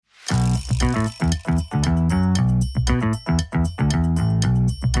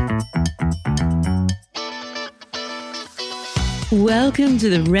Welcome to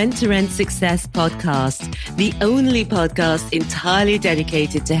the Rent to Rent Success podcast, the only podcast entirely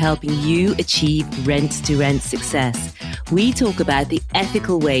dedicated to helping you achieve rent to rent success. We talk about the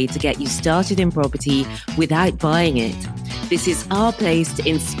ethical way to get you started in property without buying it. This is our place to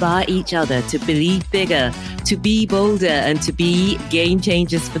inspire each other to believe bigger, to be bolder, and to be game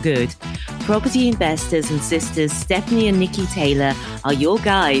changers for good. Property investors and sisters Stephanie and Nikki Taylor are your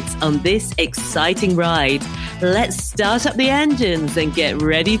guides on this exciting ride. Let's start up the engines and get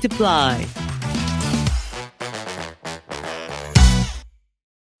ready to fly.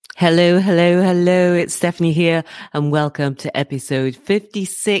 Hello. It's Stephanie here, and welcome to episode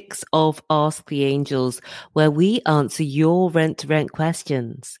 56 of Ask the Angels, where we answer your rent-to-rent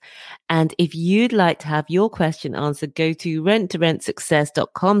questions. And if you'd like to have your question answered, go to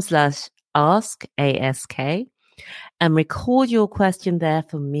renttorentsuccess.com/ask, A-S-K, and record your question there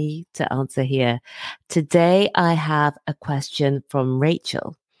for me to answer here. Today, I have a question from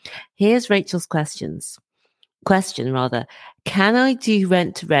Rachel. Here's Rachel's question. Can I do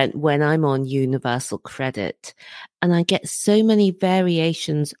rent to rent when I'm on universal credit? And I get so many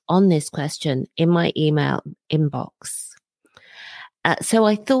variations on this question in my email inbox. So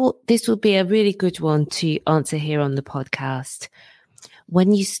I thought this would be a really good one to answer here on the podcast.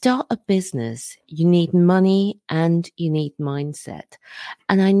 When you start a business, you need money and you need mindset.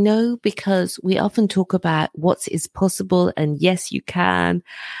 And I know because we often talk about what is possible and yes, you can,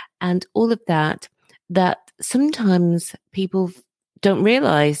 and all of that sometimes people don't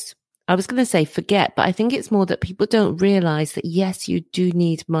realize, I was going to say forget, but I think it's more that people don't realize that yes, you do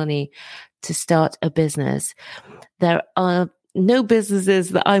need money to start a business. There are no businesses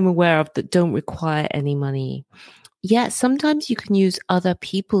that I'm aware of that don't require any money. Yeah, sometimes you can use other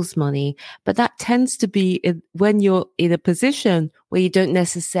people's money, but that tends to be when you're in a position where you don't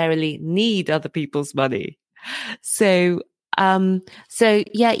necessarily need other people's money. So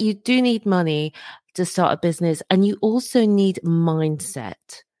yeah, you do need money to start a business, and you also need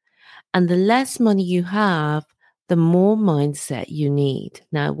mindset. And the less money you have, the more mindset you need.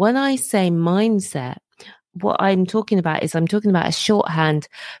 Now, when I say mindset, what I'm talking about is a shorthand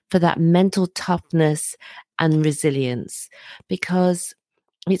for that mental toughness and resilience, because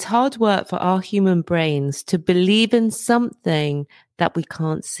it's hard work for our human brains to believe in something that we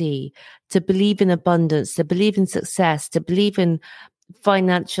can't see, to believe in abundance, to believe in success, to believe in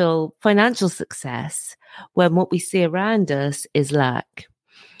financial success when what we see around us is lack.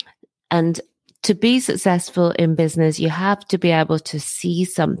 And to be successful in business, you have to be able to see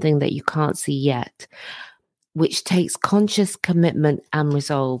something that you can't see yet, which takes conscious commitment and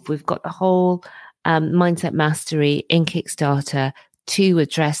resolve. We've got the whole mindset mastery in Kickstarter to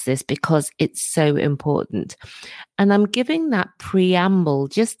address this because it's so important. And I'm giving that preamble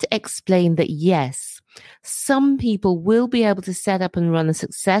just to explain that yes, some people will be able to set up and run a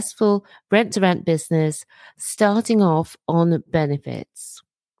successful rent-to-rent business starting off on benefits.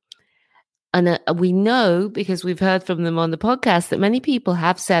 And we know, because we've heard from them on the podcast, that many people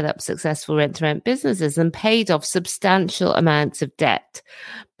have set up successful rent-to-rent businesses and paid off substantial amounts of debt.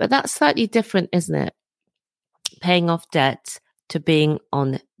 But that's slightly different, isn't it? Paying off debt to being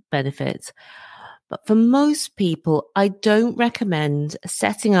on benefits. But for most people, I don't recommend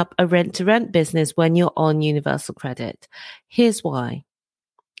setting up a rent-to-rent business when you're on universal credit. Here's why.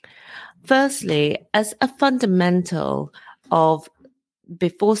 Firstly, as a fundamental of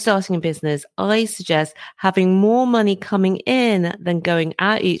before starting a business, I suggest having more money coming in than going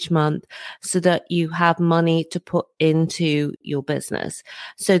out each month so that you have money to put into your business,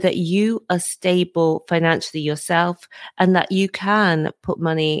 so that you are stable financially yourself and that you can put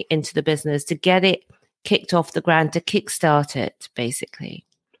money into the business to get it kicked off the ground, to kickstart it, basically.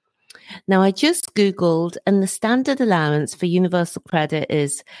 Now, I just Googled, and the standard allowance for universal credit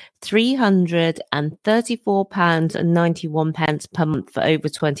is £334.91 per month for over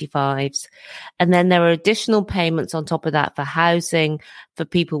 25s. And then there are additional payments on top of that for housing, for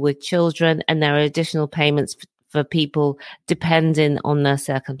people with children, and there are additional payments for people depending on their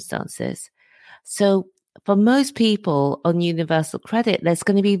circumstances. So for most people on universal credit, there's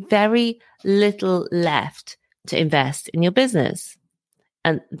going to be very little left to invest in your business.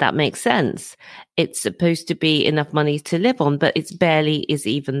 And that makes sense. It's supposed to be enough money to live on, but it's barely is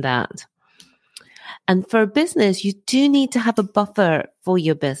even that. And for a business, you do need to have a buffer for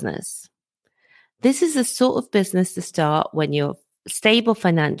your business. This is the sort of business to start when you're stable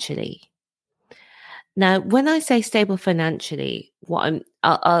financially. Now, when I say stable financially, I'm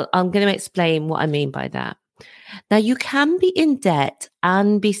going to explain what I mean by that. Now, you can be in debt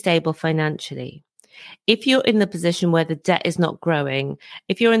and be stable financially. If you're in the position where the debt is not growing,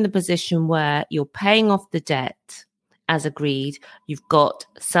 if you're in the position where you're paying off the debt as agreed, you've got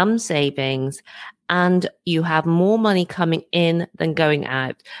some savings and you have more money coming in than going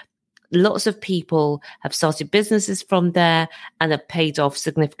out. Lots of people have started businesses from there and have paid off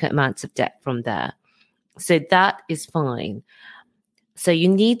significant amounts of debt from there. So that is fine. So you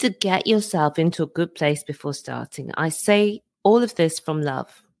need to get yourself into a good place before starting. I say all of this from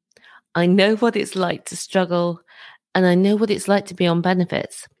love. I know what it's like to struggle, and I know what it's like to be on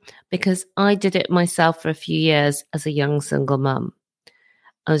benefits because I did it myself for a few years as a young single mum.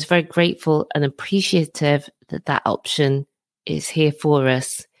 I was very grateful and appreciative that that option is here for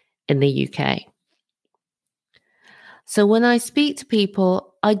us in the UK. So when I speak to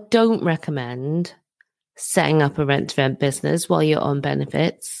people, I don't recommend setting up a rent-to-rent business while you're on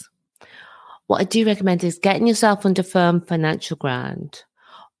benefits. What I do recommend is getting yourself onto firm financial ground.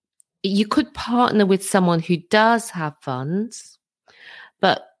 You could partner with someone who does have funds,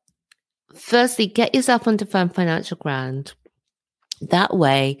 but firstly, get yourself onto firm financial ground. That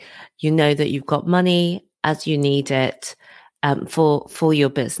way, you know that you've got money as you need it for your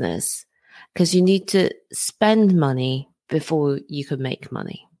business, because you need to spend money before you can make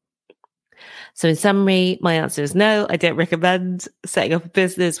money. So in summary, my answer is no, I don't recommend setting up a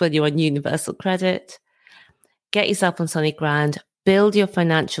business when you're on universal credit. Get yourself on solid ground, build your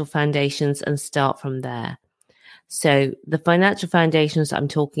financial foundations and start from there. So the financial foundations I'm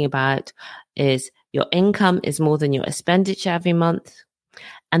talking about is your income is more than your expenditure every month,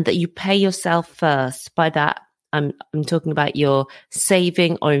 and that you pay yourself first. By that, I'm talking about your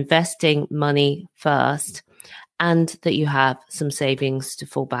saving or investing money first, and that you have some savings to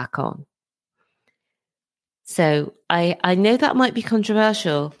fall back on. So I know that might be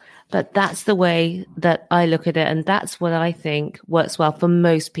controversial, but that's the way that I look at it. And that's what I think works well for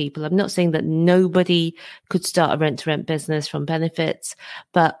most people. I'm not saying that nobody could start a rent-to-rent business from benefits,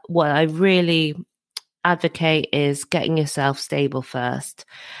 but what I really advocate is getting yourself stable first.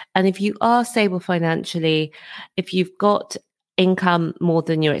 And if you are stable financially, if you've got income more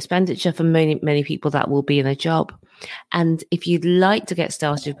than your expenditure, for many people, that will be in a job. And if you'd like to get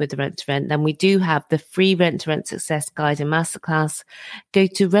started with the rent-to-rent, then we do have the free Rent-to-Rent Success Guide and Masterclass. Go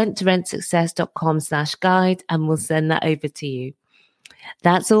to renttoRentSuccess.com/guide and we'll send that over to you.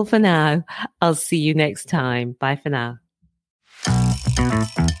 That's all for now. I'll see you next time. Bye for now.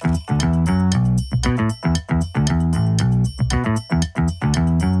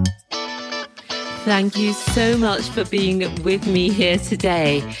 Thank you so much for being with me here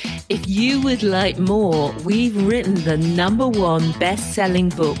today. If you would like more, we've written the #1 best-selling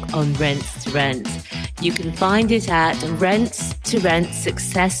book on rent to rent. You can find it at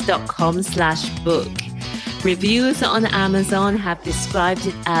renttoRentSuccess.com/book. Reviewers on Amazon have described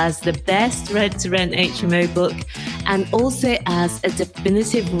it as the best rent-to-rent HMO book and also as a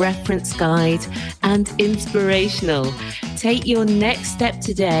definitive reference guide and inspirational. Take your next step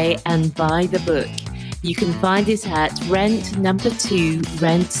today and buy the book. You can find it at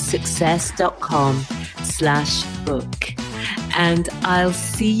rentsuccess.com/book. And I'll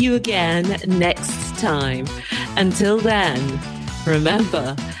see you again next time. Until then,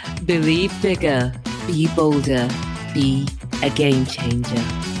 remember, believe bigger, be bolder, be a game changer.